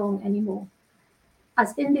decades long anymore.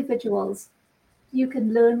 As individuals, you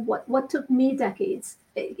can learn what took me decades.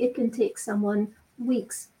 It can take someone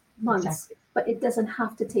weeks, months, Exactly. but it doesn't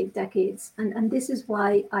have to take decades. And this is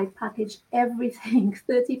why I package everything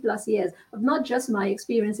 30 plus years of not just my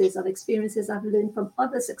experiences, of experiences I've learned from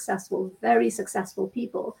other successful, very successful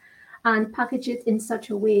people, and package it in such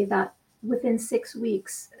a way that within 6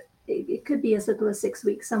 weeks, it could be as little as 6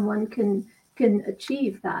 weeks, someone can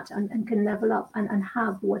achieve that and can level up and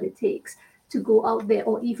have what it takes to go out there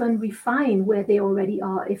or even refine where they already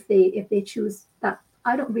are if they choose that.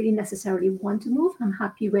 I don't really necessarily want to move. I'm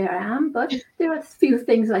happy where I am, but there are a few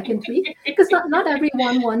things I can tweak because not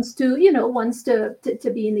everyone wants to be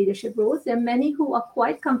in leadership roles. There are many who are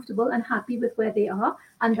quite comfortable and happy with where they are,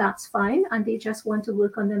 and that's fine. And they just want to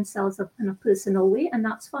work on themselves in a personal way, and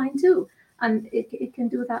that's fine too. And it can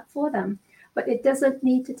do that for them. But it doesn't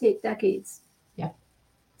need to take decades. Yeah,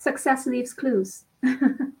 Success leaves clues.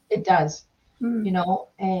 it does, you Mm, know,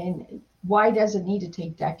 and why does it need to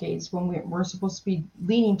take decades when we're supposed to be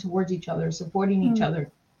leaning towards each other, supporting each mm.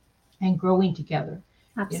 other, and growing together?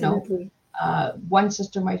 You know, Absolutely. one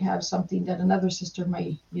sister might have something that another sister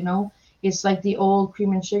might, you know, it's like the old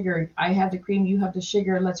cream and sugar. I have the cream, you have the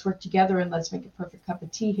sugar. Let's work together and let's make a perfect cup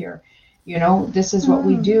of tea here. You know, this is what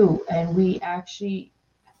we Mm, do. And we actually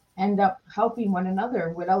end up helping one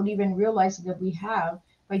another without even realizing that we have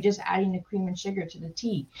by just adding the cream and sugar to the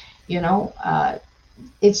tea. You know,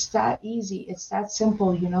 it's that easy. It's that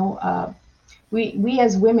simple. You know, we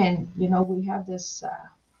as women, you know, we have this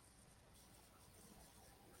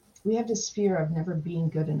fear of never being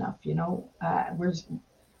good enough. You know,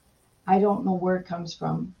 I don't know where it comes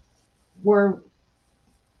from. We're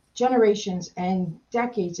generations and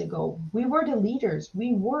decades ago, we were the leaders.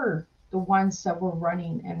 We were the ones that were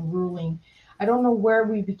running and ruling. I don't know where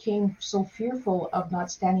we became so fearful of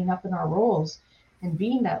not standing up in our roles and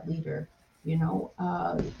being that leader. You know,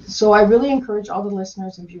 so I really encourage all the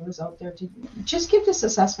listeners and viewers out there to just give this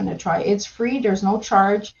assessment a try. It's free. There's no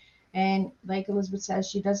charge. And like Elizabeth says,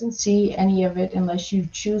 she doesn't see any of it unless you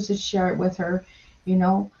choose to share it with her, you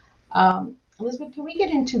know. Elizabeth, can we get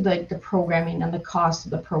into the programming and the cost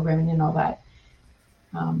of the programming and all that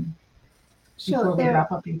um, sure, before we there,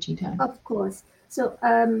 wrap up your tea time? of course. So,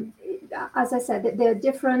 as I said, there are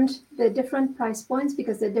different price points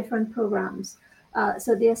because they're different programs.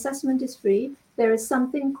 So the assessment is free. There is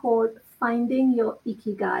something called Finding Your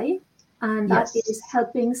Ikigai, and that is Yes.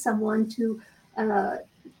 helping someone to. Uh,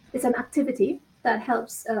 it's an activity that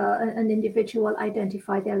helps an individual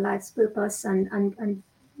identify their life's purpose and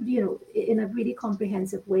in a really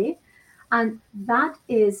comprehensive way, and that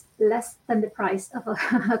is less than the price of a,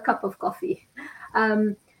 a cup of coffee.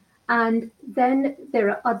 Um, and then there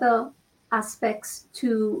are other aspects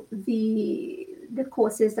to the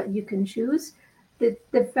courses that you can choose. The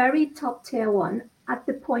very top tier one at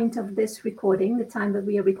the point of this recording, the time that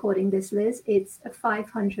we are recording this, Liz, it's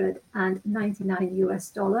 599 US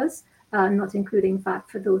dollars, not including VAT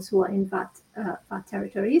for those who are in VAT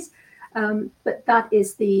territories. But that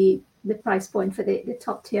is the price point for the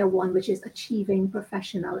top tier one, which is achieving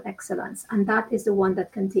professional excellence. And that is the one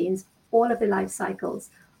that contains all of the life cycles,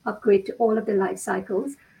 upgrade to all of the life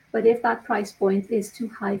cycles. But if that price point is too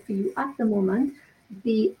high for you at the moment,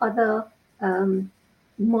 the other um,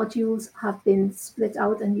 modules have been split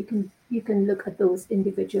out, and you can look at those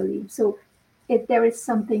individually. So if there is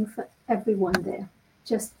something for everyone there,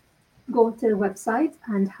 just go to the website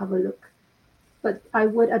and have a look. But I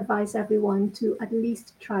would advise everyone to at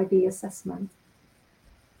least try the assessment.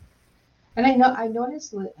 And I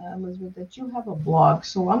noticed, Elizabeth, that you have a blog.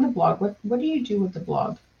 So on the blog, what do you do with the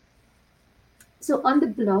blog? So on the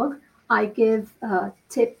blog, I give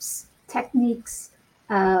tips, techniques,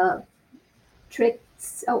 uh,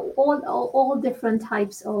 tricks, all different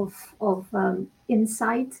types of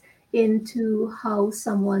insight into how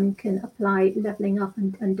someone can apply leveling up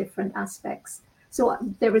and different aspects. So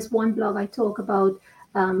there is one blog I talk about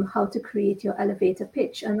how to create your elevator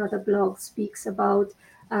pitch. Another blog speaks about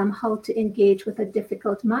how to engage with a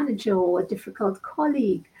difficult manager or a difficult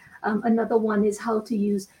colleague. Another one is how to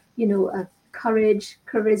use, courage,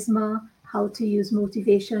 charisma, how to use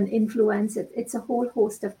motivation, influence. It's a whole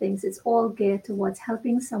host of things. It's all geared towards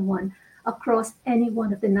helping someone across any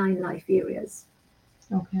one of the 9 life areas.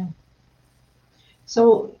 Okay.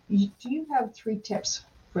 So do you have 3 tips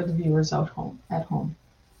for the viewers at home?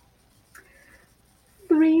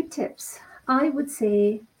 3 tips. I would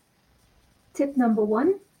say tip number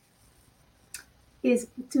 1 is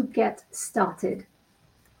to get started.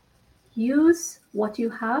 Use what you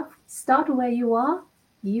have, start where you are,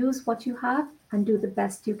 use what you have, and do the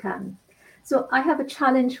best you can. So I have a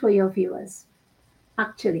challenge for your viewers.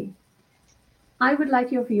 Actually, I would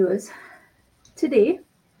like your viewers today,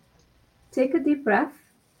 take a deep breath,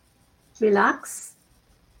 relax,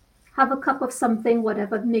 have a cup of something,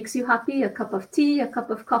 whatever makes you happy, a cup of tea, a cup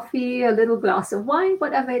of coffee, a little glass of wine,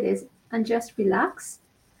 whatever it is, and just relax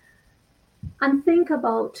and think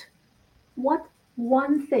about what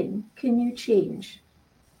one thing can you change,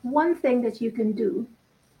 one thing that you can do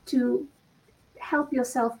to help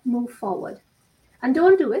yourself move forward. And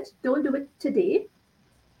don't do it today.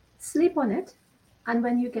 Sleep on it. And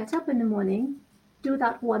when you get up in the morning, do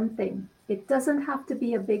that one thing. It doesn't have to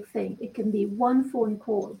be a big thing. It can be one phone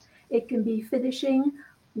call. It can be finishing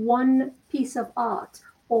one piece of art,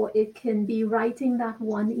 or it can be writing that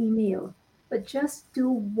one email. But just do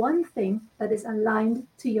one thing that is aligned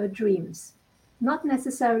to your dreams. Not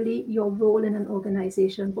necessarily your role in an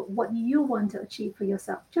organization, but what you want to achieve for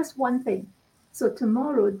yourself. Just one thing. So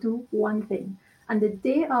tomorrow, do one thing. And the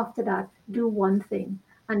day after that, do one thing.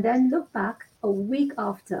 And then look back a week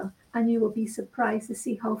after, and you will be surprised to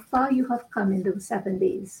see how far you have come in those 7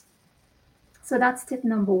 days. So that's tip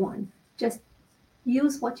number 1. Just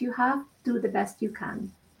use what you have, do the best you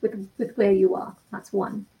can with where you are. That's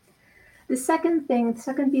 1. The second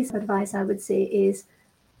piece of advice I would say is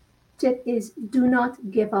do not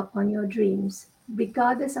give up on your dreams.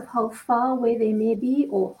 Regardless of how far away they may be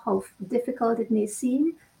or how difficult it may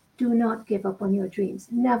seem, do not give up on your dreams.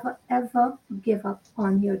 Never, ever give up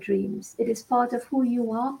on your dreams. It is part of who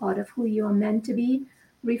you are, part of who you are meant to be.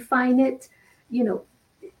 Refine it,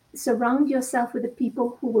 surround yourself with the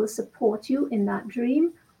people who will support you in that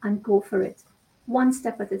dream and go for it, one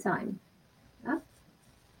step at a time. Yeah?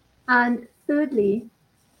 And thirdly,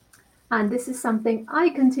 and this is something I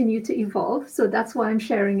continue to evolve, so that's why I'm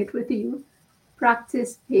sharing it with you,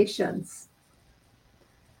 practice patience.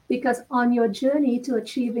 Because on your journey to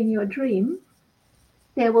achieving your dream,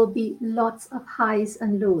 there will be lots of highs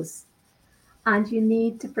and lows. And you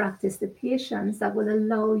need to practice the patience that will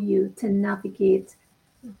allow you to navigate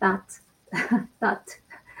that, that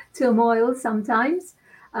turmoil sometimes.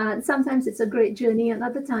 Sometimes it's a great journey, and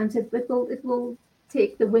other times it will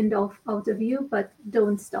take the wind out of you, but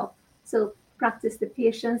don't stop. So practice the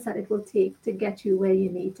patience that it will take to get you where you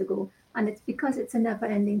need to go. And it's because it's a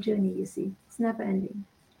never-ending journey, you see. It's never ending.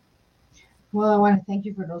 Well, I want to thank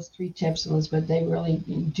you for those 3 tips, Elizabeth. They really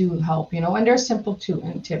do help, and they're simple too.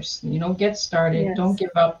 And tips, get started, Yes. Don't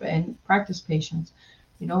give up, and practice patience.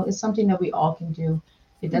 It's something that we all can do.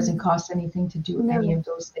 It doesn't cost anything to do any of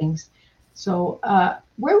those things. So,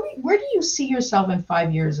 where do you see yourself in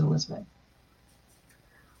 5 years, Elizabeth?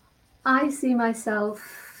 I see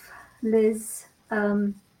myself, Liz,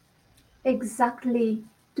 doing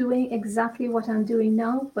exactly what I'm doing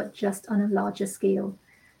now, but just on a larger scale.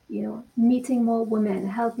 Meeting more women,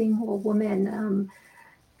 helping more women,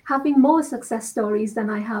 having more success stories than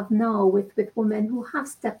I have now with women who have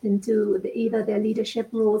stepped into either their leadership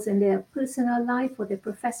roles in their personal life or their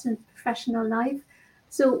professional life.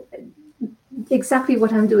 So exactly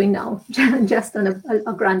what I'm doing now, just on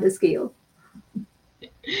a grander scale.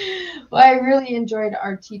 Well, I really enjoyed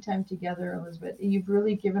our tea time together, Elizabeth. You've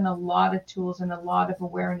really given a lot of tools and a lot of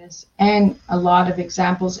awareness and a lot of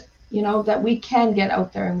examples, that we can get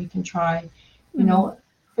out there and we can try. For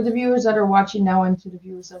the viewers that are watching now and to the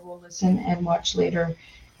viewers that will listen and watch later,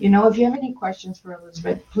 if you have any questions for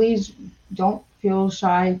Elizabeth, please don't feel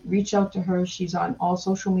shy. Reach out to her. She's on all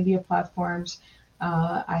social media platforms.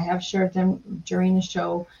 I have shared them during the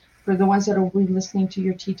show. For the ones that will be listening to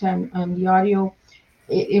your tea time on the audio,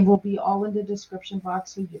 it will be all in the description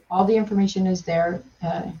box. All the information is there.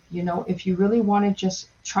 If you really want to just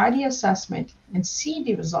try the assessment and see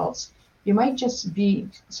the results, you might just be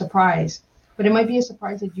surprised, but it might be a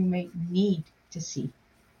surprise that you may need to see,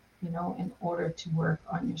 in order to work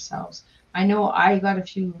on yourselves. I know I got a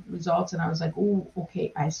few results and I was like, oh,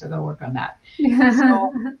 okay, I still got to work on that.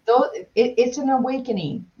 So it's an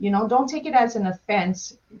awakening, don't take it as an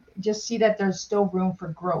offense. Just see that there's still room for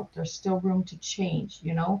growth. There's still room to change,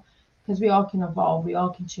 because we all can evolve. We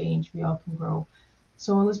all can change. We all can grow.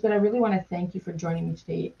 So Elizabeth, I really want to thank you for joining me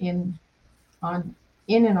today in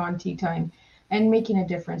and on Tea Time and making a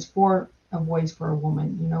difference for a voice for a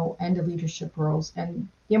woman, and the leadership roles and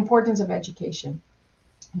the importance of education,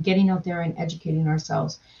 getting out there and educating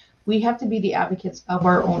ourselves. We have to be the advocates of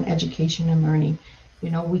our own education and learning.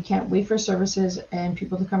 We can't wait for services and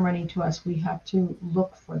people to come running to us. We have to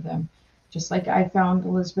look for them. Just like I found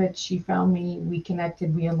Elizabeth, she found me, we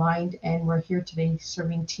connected, we aligned, and we're here today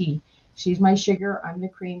serving tea. She's my sugar, I'm the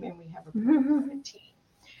cream, and we have a cup of tea.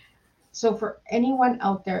 So for anyone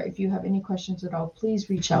out there, if you have any questions at all, please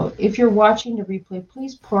reach out. If you're watching the replay,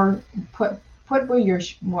 please put where you're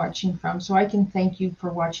watching from so I can thank you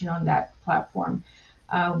for watching on that platform.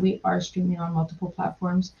 We are streaming on multiple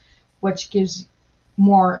platforms, which gives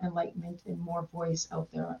more enlightenment and more voice out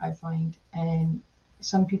there, I find. And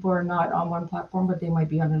some people are not on one platform, but they might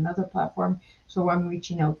be on another platform. So I'm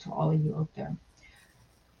reaching out to all of you out there.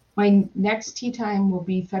 My next tea time will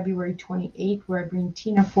be February 28th, where I bring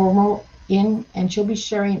Tina Formal in, and she'll be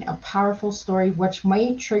sharing a powerful story which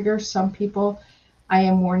might trigger some people. I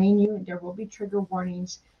am warning you, there will be trigger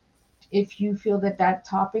warnings. If you feel that that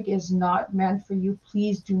topic is not meant for you,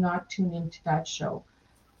 please do not tune into that show.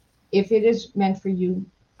 If it is meant for you,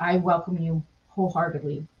 I welcome you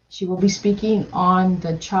wholeheartedly. She will be speaking on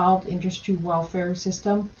the child industry welfare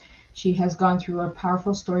system. She has gone through a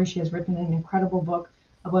powerful story. She has written an incredible book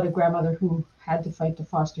about a grandmother who had to fight the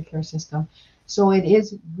foster care system. So it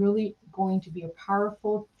is really going to be a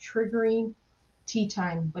powerful, triggering tea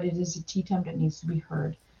time, but it is a tea time that needs to be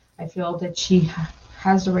heard. I feel that she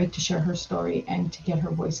has the right to share her story and to get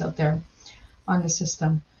her voice out there on the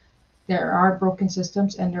system. There are broken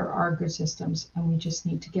systems and there are good systems, and we just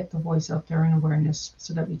need to get the voice out there and awareness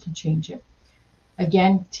so that we can change it.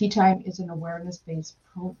 Again, Tea Time is an awareness-based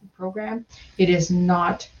program. It is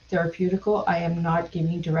not therapeutical. I am not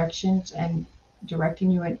giving directions and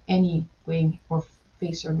directing you in any way or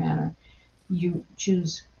face or manner. You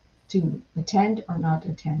choose to attend or not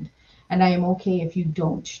attend. And I am okay if you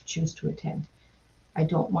don't choose to attend. I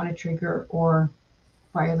don't want to trigger or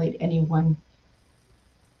violate anyone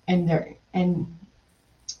and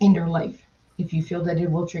in their life. If you feel that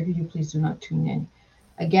it will trigger you, please do not tune in.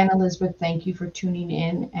 Again, Elizabeth, thank you for tuning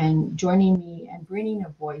in and joining me and bringing a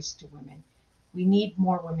voice to women. We need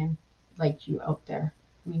more women like you out there.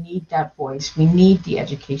 We need that voice. We need the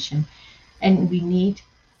education. And we need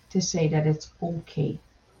to say that it's okay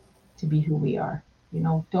to be who we are.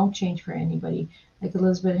 Don't change for anybody. Like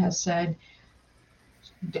Elizabeth has said,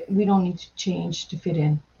 we don't need to change to fit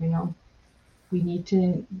in. We need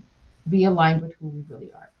to be aligned with who we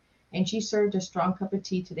really are. And she served a strong cup of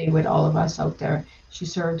tea today with all of us out there. She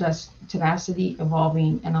served us tenacity,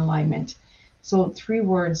 evolving, and alignment. So 3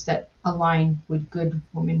 words that align with good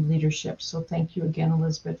women leadership. So thank you again,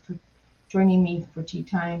 Elizabeth, for joining me for tea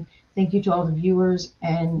time. Thank you to all the viewers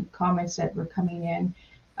and comments that were coming in.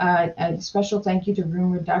 A special thank you to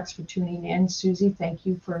Room Redux for tuning in. Susie, thank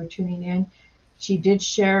you for tuning in. She did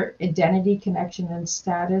share identity, connection, and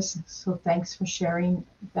status. So thanks for sharing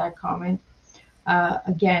that comment.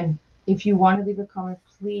 Again, if you want to leave a comment,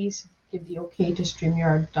 please give the okay to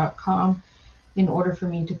StreamYard.com in order for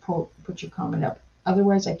me to put your comment up.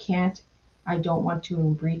 Otherwise, I can't. I don't want to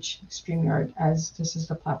breach StreamYard as this is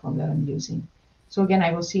the platform that I'm using. So again,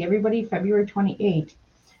 I will see everybody February 28th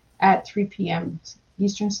at 3 p.m.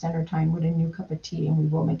 Eastern Standard Time with a new cup of tea, and we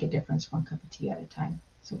will make a difference 1 cup of tea at a time.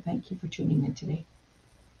 So thank you for tuning in today.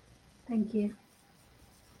 Thank you.